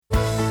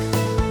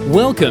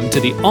Welcome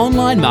to the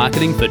Online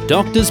Marketing for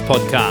Doctors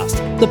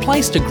podcast, the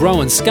place to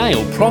grow and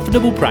scale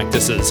profitable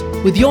practices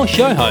with your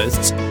show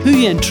hosts,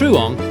 Huyen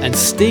Truong and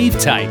Steve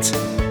Tate.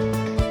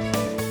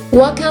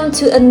 Welcome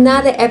to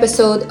another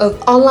episode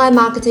of Online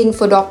Marketing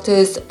for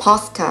Doctors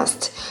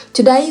podcast.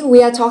 Today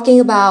we are talking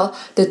about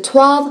the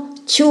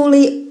 12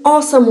 truly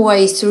awesome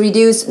ways to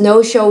reduce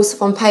no-shows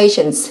from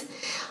patients.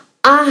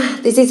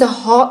 This is a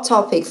hot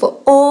topic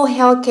for all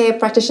healthcare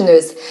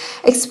practitioners,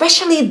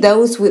 especially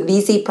those with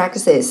busy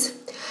practices.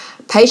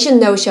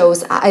 Patient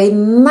no-shows are a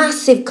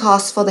massive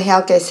cost for the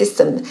healthcare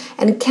system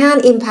and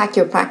can impact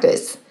your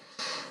practice.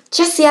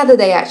 Just the other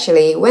day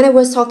actually, when I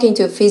was talking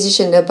to a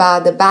physician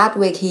about the bad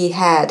week he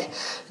had,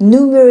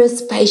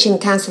 numerous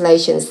patient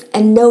cancellations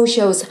and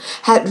no-shows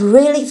had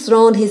really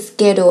thrown his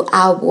schedule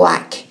out of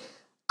whack.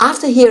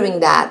 After hearing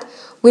that,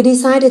 we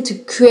decided to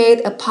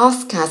create a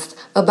podcast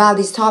about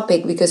this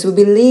topic because we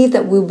believe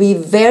that will be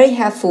very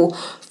helpful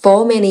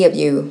for many of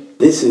you.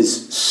 This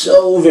is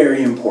so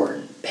very important.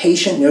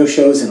 Patient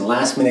no-shows and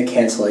last-minute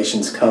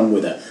cancellations come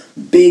with a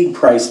big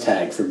price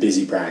tag for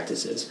busy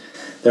practices.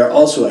 They're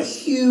also a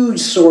huge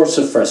source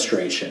of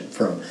frustration,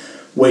 from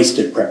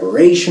wasted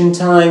preparation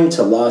time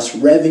to lost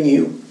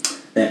revenue.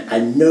 A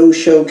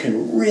no-show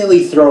can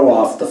really throw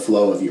off the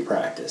flow of your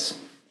practice.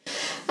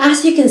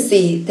 As you can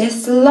see,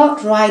 there's a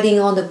lot riding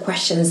on the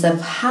questions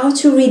of how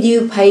to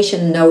reduce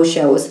patient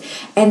no-shows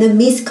and the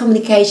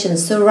miscommunication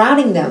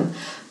surrounding them.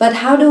 But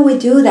how do we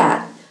do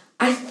that?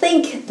 I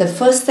think the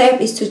first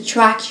step is to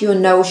track your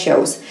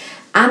no-shows.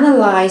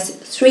 Analyze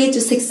 3 to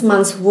 6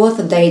 months worth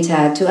of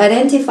data to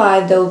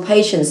identify those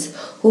patients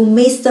who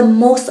miss the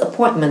most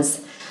appointments.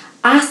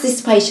 Ask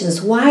these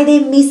patients why they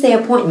miss their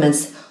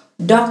appointments.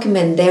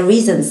 Document their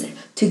reasons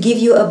to give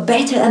you a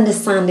better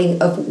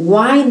understanding of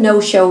why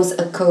no-shows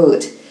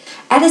occurred.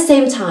 At the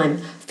same time,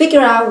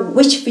 figure out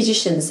which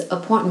physician's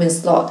appointment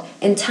slot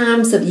and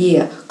times of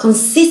year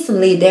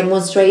consistently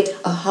demonstrate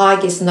a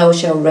highest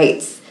no-show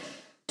rates.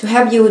 To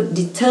help you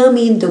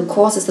determine the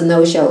causes of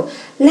no-show,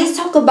 let's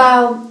talk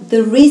about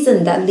the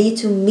reason that lead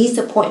to missed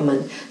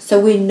appointment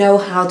so we know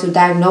how to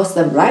diagnose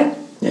them, right?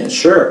 Yeah,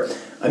 sure.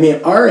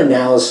 Our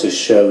analysis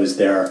shows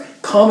there are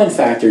common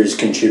factors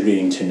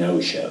contributing to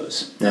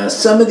no-shows. Now,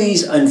 some of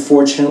these,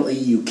 unfortunately,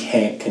 you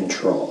can't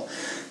control,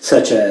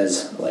 such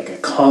as like a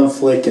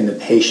conflict in the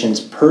patient's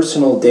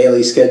personal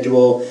daily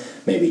schedule,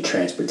 maybe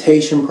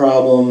transportation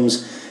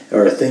problems,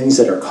 or things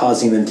that are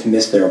causing them to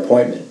miss their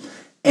appointment.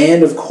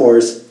 And, of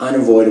course,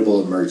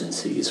 unavoidable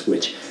emergencies,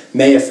 which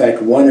may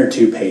affect 1 or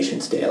 2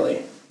 patients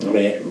daily.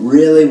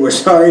 Really, we're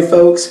sorry,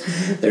 folks.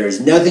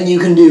 There's nothing you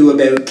can do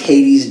about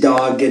Katie's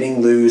dog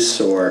getting loose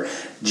or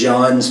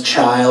John's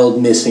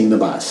child missing the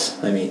bus.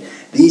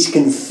 These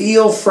can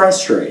feel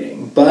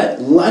frustrating, but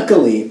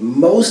luckily,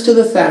 most of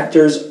the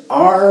factors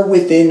are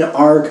within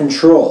our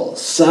control,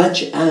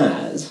 such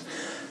as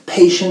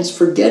patients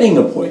forgetting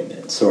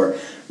appointments or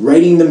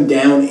writing them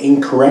down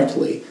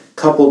incorrectly,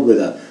 coupled with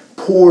a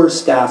poor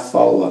staff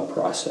follow-up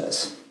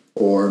process,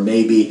 or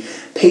maybe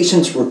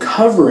patients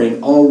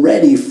recovering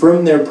already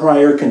from their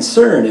prior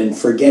concern and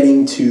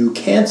forgetting to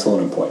cancel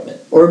an appointment,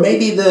 or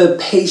maybe the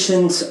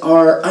patients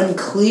are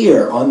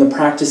unclear on the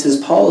practice's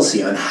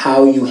policy on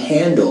how you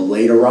handle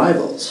late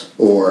arrivals,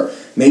 or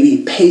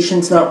maybe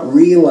patients not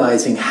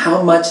realizing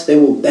how much they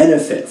will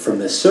benefit from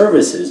the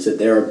services that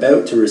they're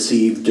about to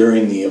receive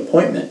during the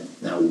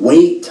appointment. Now,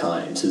 wait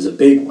times is a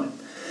big one.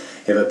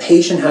 If a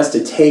patient has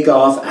to take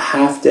off a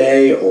half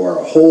day or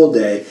a whole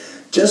day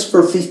just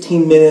for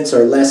 15 minutes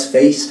or less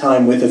face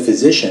time with a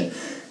physician,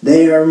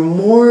 they are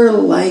more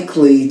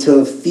likely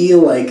to feel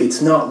like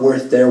it's not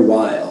worth their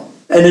while.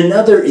 And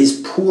another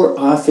is poor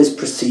office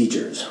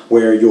procedures,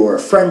 where your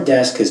front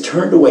desk has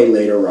turned away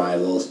late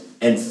arrivals.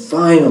 And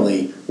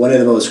finally, one of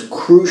the most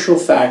crucial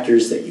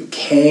factors that you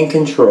can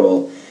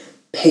control,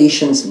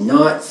 patients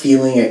not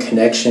feeling a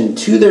connection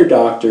to their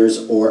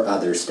doctors or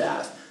other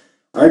staff.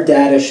 Our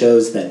data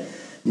shows that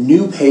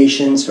new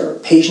patients or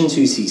patients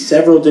who see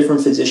several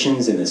different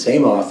physicians in the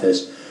same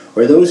office,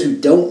 or those who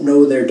don't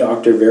know their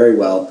doctor very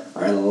well,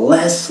 are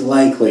less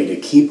likely to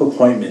keep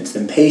appointments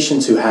than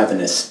patients who have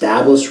an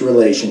established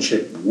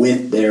relationship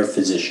with their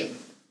physician.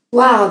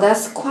 Wow,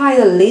 that's quite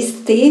a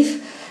list,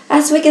 Steve.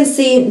 As we can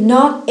see,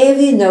 not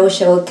every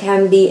no-show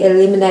can be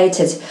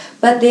eliminated,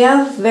 but there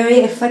are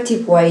very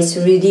effective ways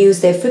to reduce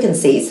their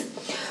frequencies.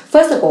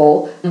 First of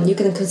all, you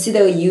can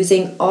consider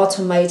using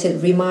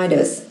automated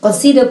reminders.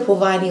 Consider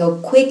providing a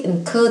quick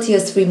and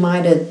courteous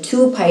reminder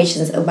to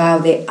patients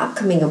about their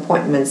upcoming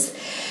appointments.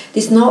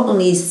 This not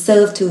only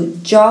serves to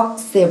jog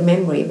their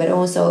memory, but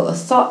also a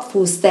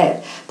thoughtful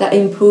step that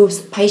improves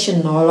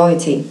patient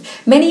loyalty.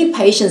 Many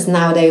patients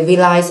nowadays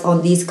rely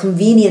on these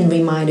convenient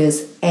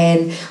reminders,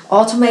 and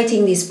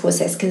automating this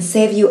process can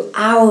save you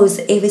hours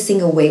every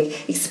single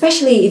week,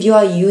 especially if you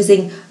are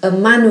using a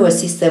manual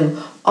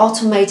system.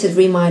 Automated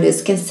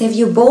reminders can save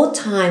you both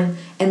time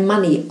and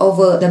money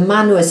over the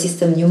manual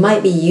system you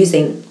might be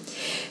using.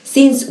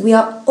 Since we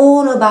are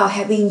all about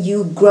helping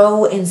you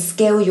grow and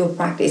scale your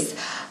practice,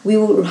 we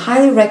would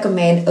highly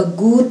recommend a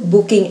good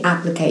booking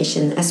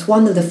application as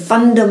one of the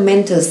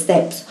fundamental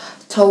steps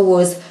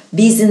towards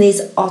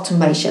business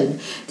automation.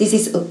 This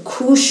is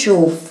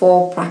crucial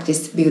for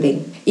practice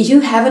building. If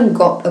you haven't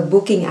got a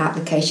booking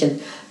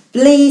application,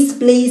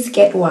 please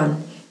get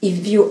one.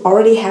 If you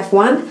already have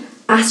one,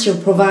 ask your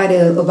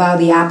provider about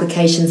the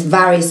application's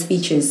various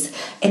features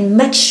and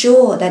make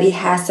sure that it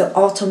has an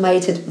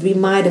automated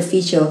reminder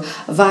feature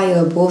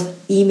via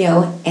both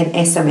email and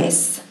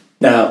SMS.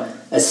 Now,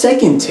 a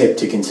second tip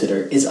to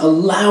consider is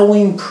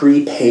allowing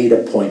prepaid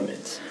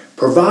appointments.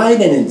 Provide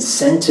an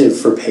incentive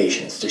for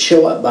patients to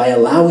show up by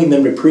allowing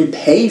them to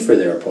prepay for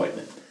their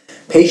appointment.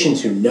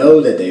 Patients who know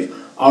that they've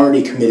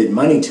already committed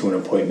money to an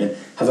appointment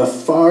have a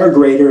far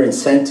greater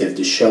incentive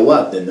to show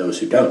up than those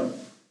who don't.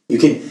 You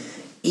can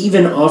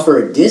even offer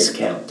a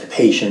discount to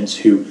patients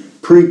who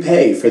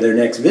prepay for their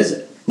next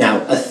visit.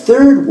 Now, a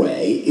third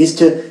way is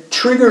to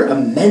trigger a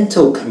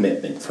mental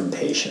commitment from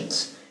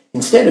patients.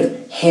 Instead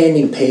of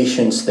handing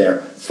patients their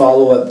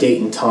follow-up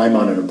date and time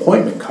on an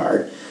appointment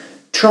card,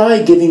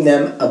 try giving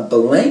them a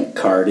blank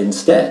card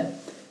instead.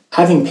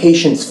 Having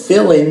patients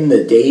fill in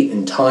the date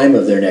and time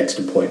of their next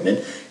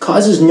appointment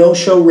causes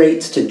no-show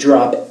rates to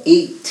drop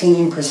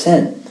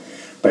 18%.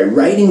 By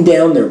writing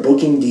down their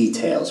booking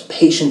details,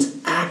 patients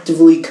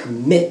actively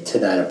commit to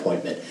that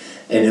appointment,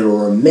 and it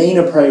will remain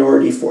a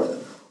priority for them.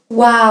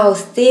 Wow,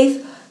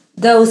 Steve,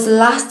 those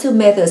last two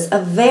methods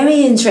are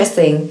very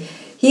interesting.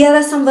 Here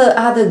are some of the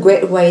other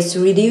great ways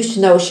to reduce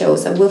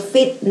no-shows that will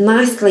fit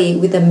nicely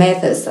with the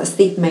methods that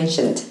Steve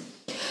mentioned.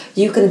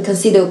 You can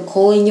consider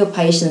calling your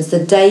patients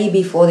the day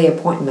before the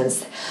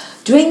appointments.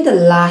 During the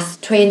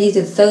last 20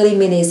 to 30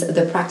 minutes of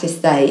the practice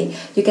day,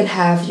 you can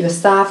have your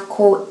staff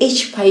call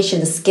each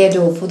patient's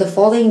schedule for the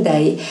following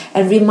day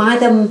and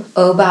remind them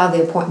about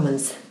the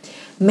appointments.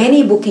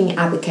 Many booking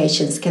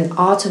applications can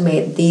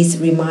automate these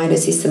reminder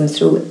systems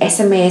through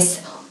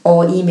SMS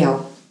or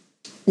email.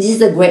 This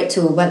is a great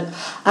tool, but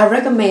I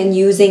recommend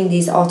using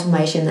this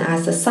automation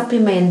as a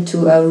supplement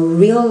to a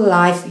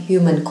real-life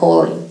human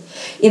calling.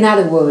 In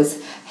other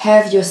words,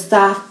 have your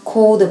staff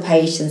call the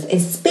patients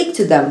and speak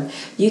to them.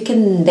 You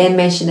can then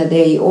mention that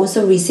they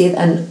also receive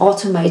an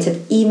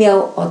automated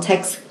email or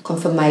text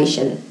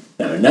confirmation.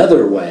 Now,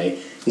 another way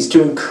is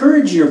to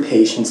encourage your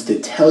patients to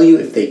tell you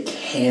if they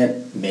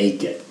can't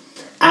make it.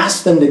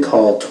 Ask them to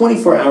call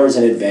 24 hours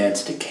in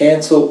advance to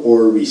cancel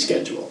or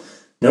reschedule.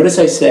 Notice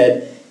I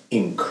said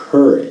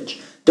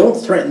encourage. Don't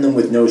threaten them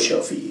with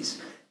no-show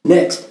fees.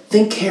 Next,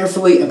 think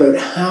carefully about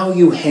how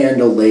you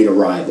handle late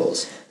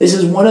arrivals. This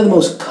is one of the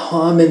most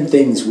common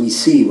things we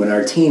see when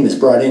our team is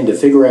brought in to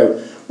figure out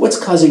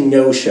what's causing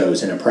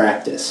no-shows in a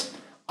practice.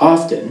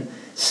 Often,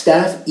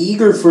 staff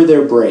eager for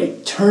their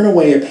break turn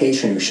away a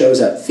patient who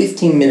shows up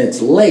 15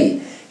 minutes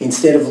late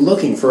instead of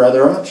looking for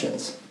other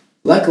options.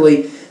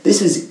 Luckily,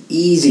 this is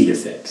easy to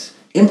fix.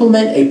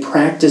 Implement a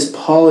practice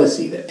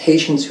policy that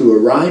patients who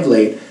arrive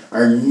late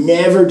are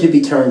never to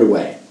be turned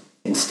away.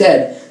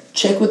 Instead,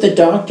 check with the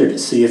doctor to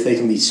see if they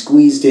can be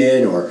squeezed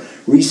in or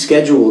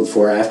rescheduled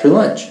for after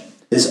lunch.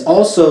 This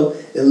also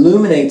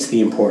illuminates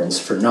the importance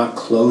for not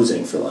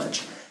closing for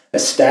lunch. A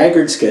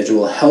staggered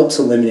schedule helps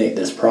eliminate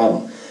this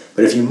problem.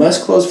 But if you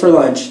must close for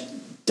lunch,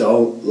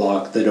 don't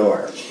lock the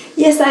door.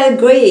 Yes, I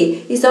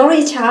agree. It's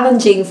already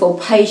challenging for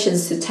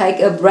patients to take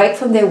a break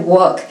from their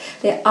work.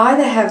 They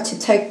either have to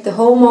take the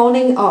whole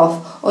morning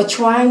off or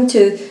trying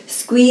to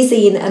squeeze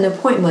in an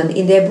appointment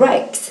in their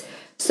breaks.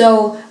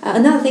 So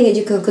another thing that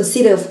you can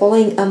consider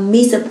following a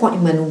missed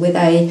appointment with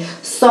a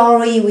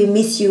 "sorry, we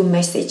miss you"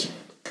 message.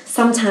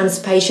 Sometimes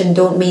patients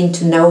don't mean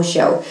to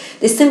no-show.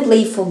 They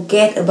simply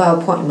forget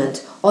about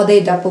appointment or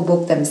they double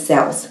book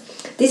themselves.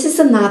 This is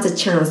another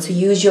chance to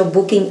use your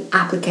booking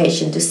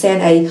application to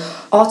send an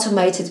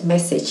automated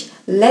message.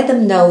 Let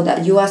them know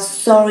that you are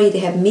sorry they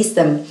have missed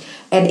them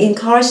and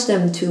encourage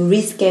them to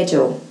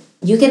reschedule.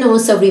 You can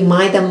also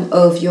remind them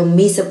of your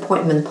missed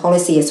appointment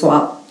policy as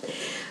well.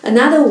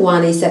 Another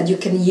one is that you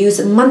can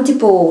use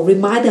multiple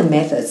reminder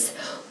methods.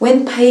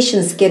 When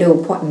patients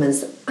schedule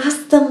appointments,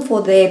 ask them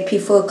for their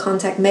preferred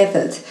contact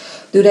method.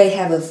 Do they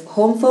have a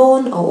home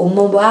phone or a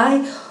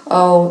mobile?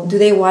 Or do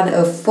they want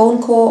a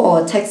phone call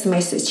or a text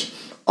message?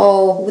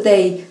 Or would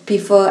they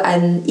prefer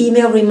an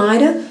email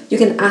reminder? You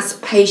can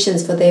ask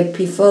patients for their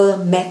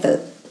preferred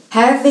method.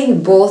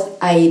 Having both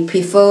a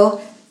preferred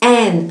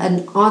and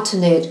an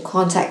alternate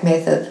contact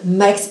method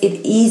makes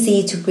it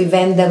easy to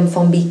prevent them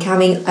from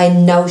becoming a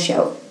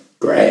no-show.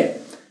 Great.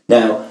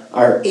 Now,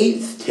 our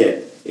 8th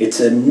tip, it's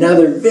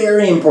another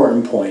very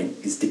important point,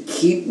 is to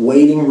keep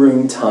waiting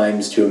room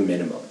times to a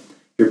minimum.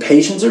 Your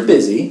patients are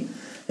busy,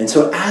 and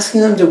so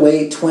asking them to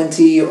wait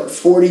 20 or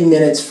 40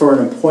 minutes for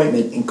an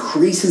appointment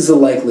increases the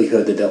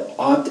likelihood that they'll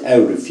opt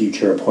out of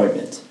future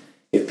appointments.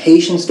 If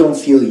patients don't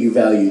feel you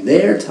value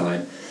their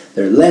time,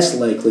 they're less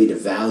likely to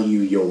value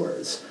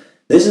yours.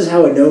 This is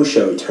how a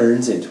no-show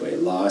turns into a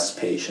lost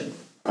patient.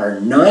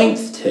 Our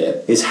 9th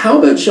tip is how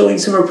about showing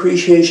some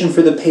appreciation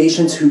for the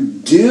patients who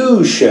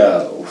do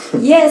show?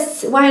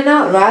 Yes, why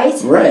not, right?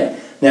 Right.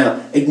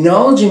 Now,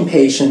 acknowledging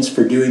patients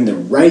for doing the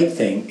right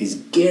thing is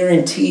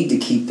guaranteed to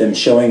keep them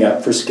showing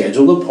up for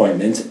scheduled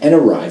appointments and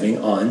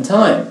arriving on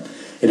time.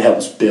 It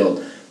helps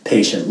build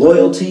patient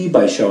loyalty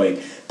by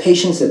showing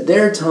patients that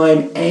their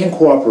time and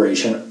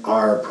cooperation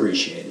are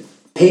appreciated.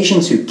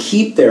 Patients who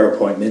keep their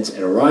appointments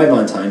and arrive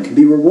on time can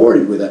be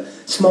rewarded with a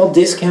small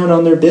discount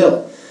on their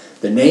bill.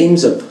 The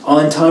names of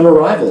on-time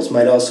arrivals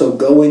might also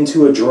go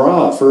into a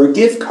draw for a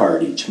gift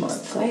card each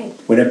month. Great.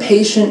 When a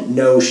patient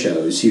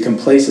no-shows, you can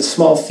place a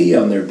small fee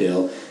on their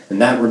bill,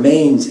 and that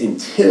remains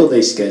until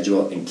they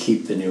schedule and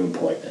keep the new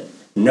appointment.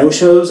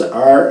 No-shows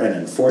are an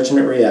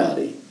unfortunate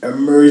reality.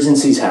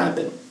 Emergencies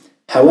happen.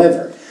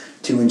 However,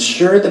 to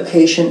ensure the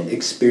patient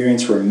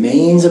experience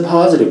remains a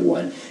positive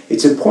one,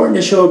 it's important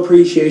to show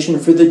appreciation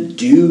for the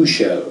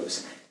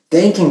do-shows.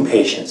 Thanking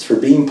patients for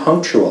being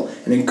punctual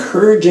and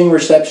encouraging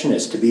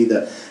receptionists to be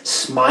the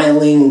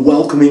smiling,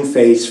 welcoming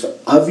face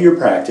of your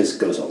practice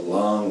goes a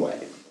long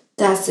way.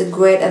 That's a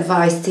great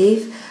advice,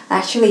 Steve.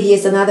 Actually,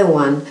 here's another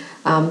one.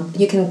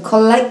 You can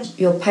collect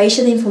your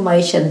patient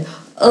information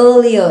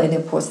earlier in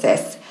the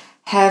process.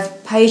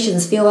 Have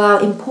patients fill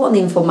out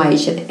important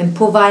information and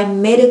provide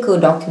medical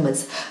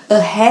documents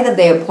ahead of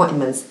their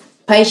appointments.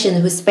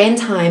 Patients who spend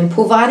time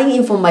providing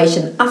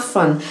information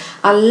upfront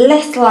are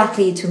less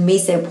likely to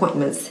miss their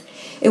appointments.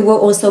 It will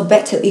also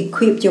better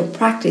equip your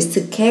practice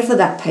to care for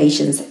that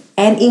patient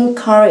and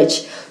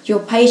encourage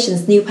your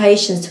new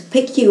patients to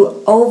pick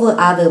you over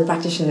other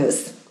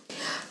practitioners.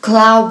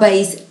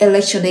 Cloud-based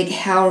electronic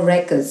health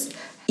records,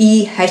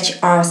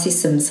 EHR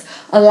systems,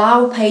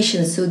 allow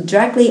patients to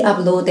directly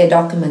upload their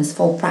documents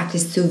for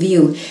practice to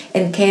view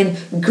and can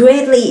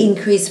greatly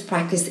increase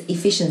practice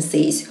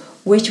efficiencies,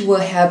 which will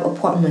help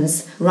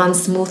appointments run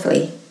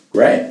smoothly.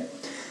 Right.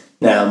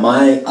 Now,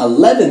 my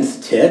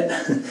 11th tip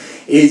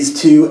is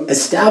to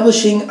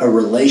establishing a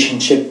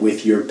relationship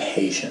with your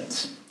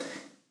patients.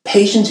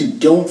 Patients who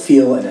don't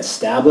feel an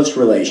established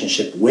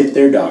relationship with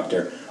their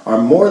doctor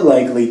are more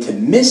likely to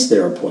miss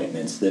their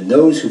appointments than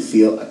those who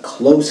feel a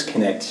close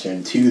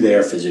connection to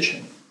their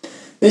physician.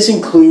 This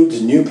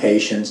includes new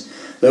patients,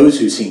 those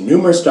who see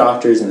numerous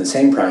doctors in the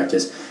same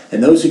practice,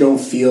 and those who don't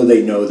feel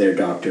they know their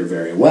doctor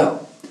very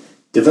well.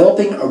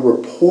 Developing a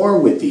rapport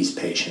with these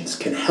patients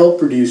can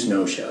help reduce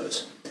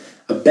no-shows.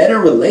 A better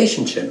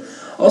relationship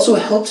also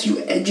helps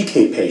you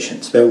educate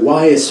patients about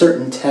why a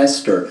certain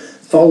test or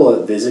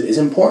follow-up visit is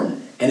important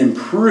and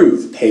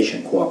improve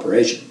patient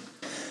cooperation.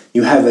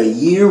 You have a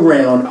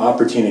year-round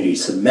opportunity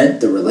to cement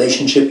the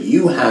relationship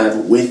you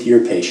have with your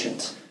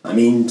patients.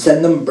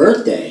 Send them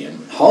birthday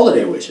and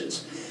holiday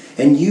wishes.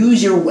 And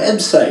use your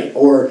website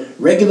or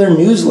regular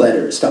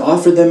newsletters to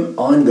offer them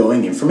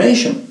ongoing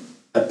information.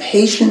 A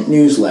patient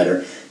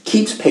newsletter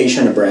keeps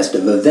patient abreast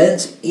of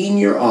events in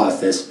your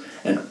office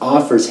and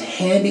offers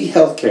handy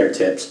healthcare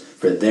tips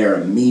for their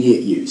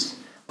immediate use.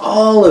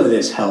 All of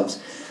this helps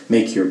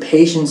make your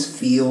patients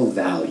feel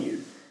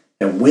valued.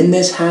 And when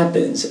this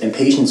happens and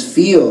patients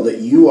feel that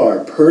you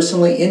are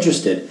personally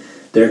interested,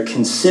 they're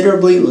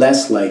considerably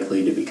less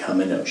likely to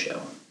become a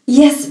no-show.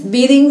 Yes,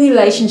 building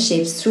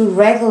relationships through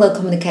regular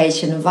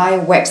communication via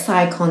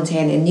website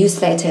content and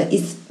newsletter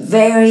is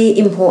very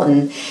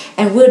important,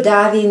 and we're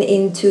diving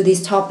into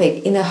this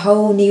topic in a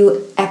whole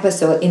new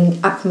episode in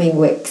upcoming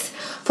weeks.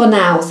 For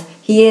now,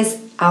 here's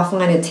our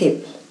final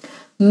tip.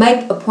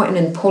 Make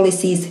appointment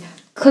policies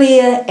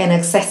clear and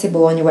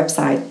accessible on your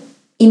website.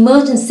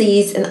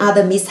 Emergencies and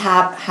other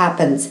mishap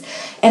happens,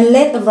 and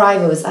late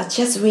arrivals are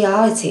just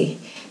reality.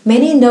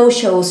 Many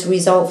no-shows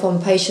result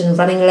from patients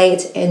running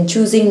late and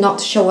choosing not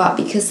to show up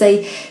because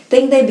they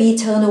think they'll be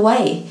turned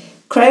away.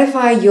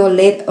 Clarify your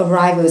late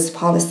arrivals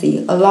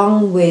policy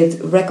along with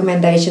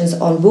recommendations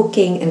on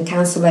booking and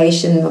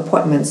cancellation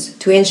appointments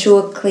to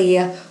ensure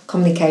clear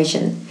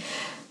communication.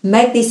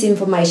 Make this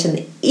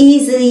information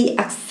easily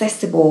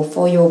accessible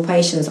for your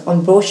patients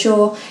on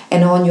brochure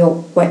and on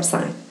your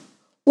website.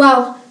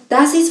 Well,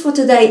 that's it for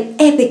today's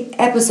epic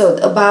episode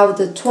about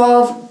the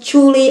 12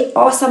 truly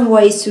awesome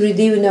ways to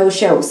reduce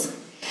no-shows.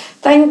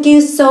 Thank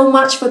you so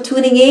much for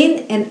tuning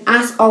in, and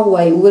as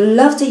always, we'd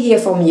love to hear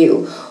from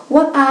you.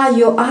 What are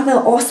your other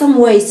awesome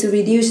ways to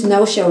reduce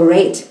no-show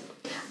rate?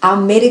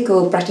 Our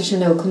medical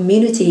practitioner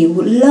community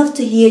would love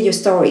to hear your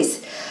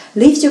stories.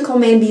 Leave your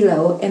comment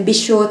below and be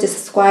sure to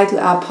subscribe to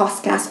our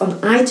podcast on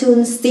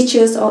iTunes,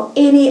 Stitcher, or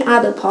any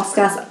other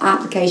podcast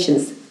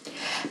applications.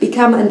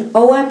 Become an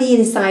OMD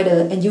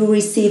Insider and you'll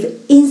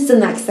receive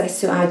instant access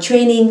to our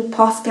training,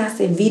 podcasts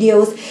and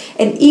videos,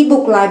 and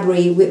ebook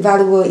library with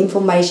valuable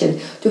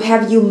information to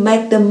help you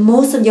make the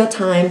most of your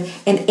time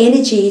and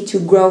energy to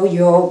grow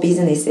your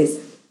businesses.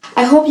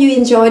 I hope you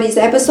enjoyed this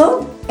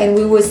episode, and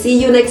we will see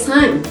you next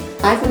time.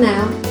 Bye for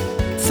now.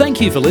 Thank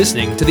you for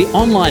listening to the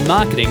Online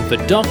Marketing for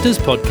Doctors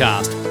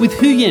podcast with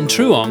Huyen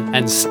Truong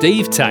and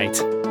Steve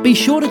Tate. Be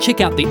sure to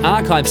check out the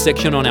archive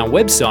section on our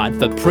website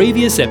for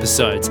previous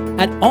episodes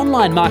at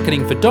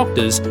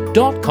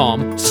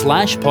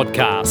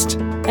onlinemarketingfordoctors.com/podcast.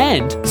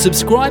 And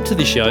subscribe to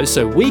the show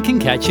so we can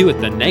catch you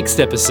at the next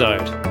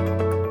episode.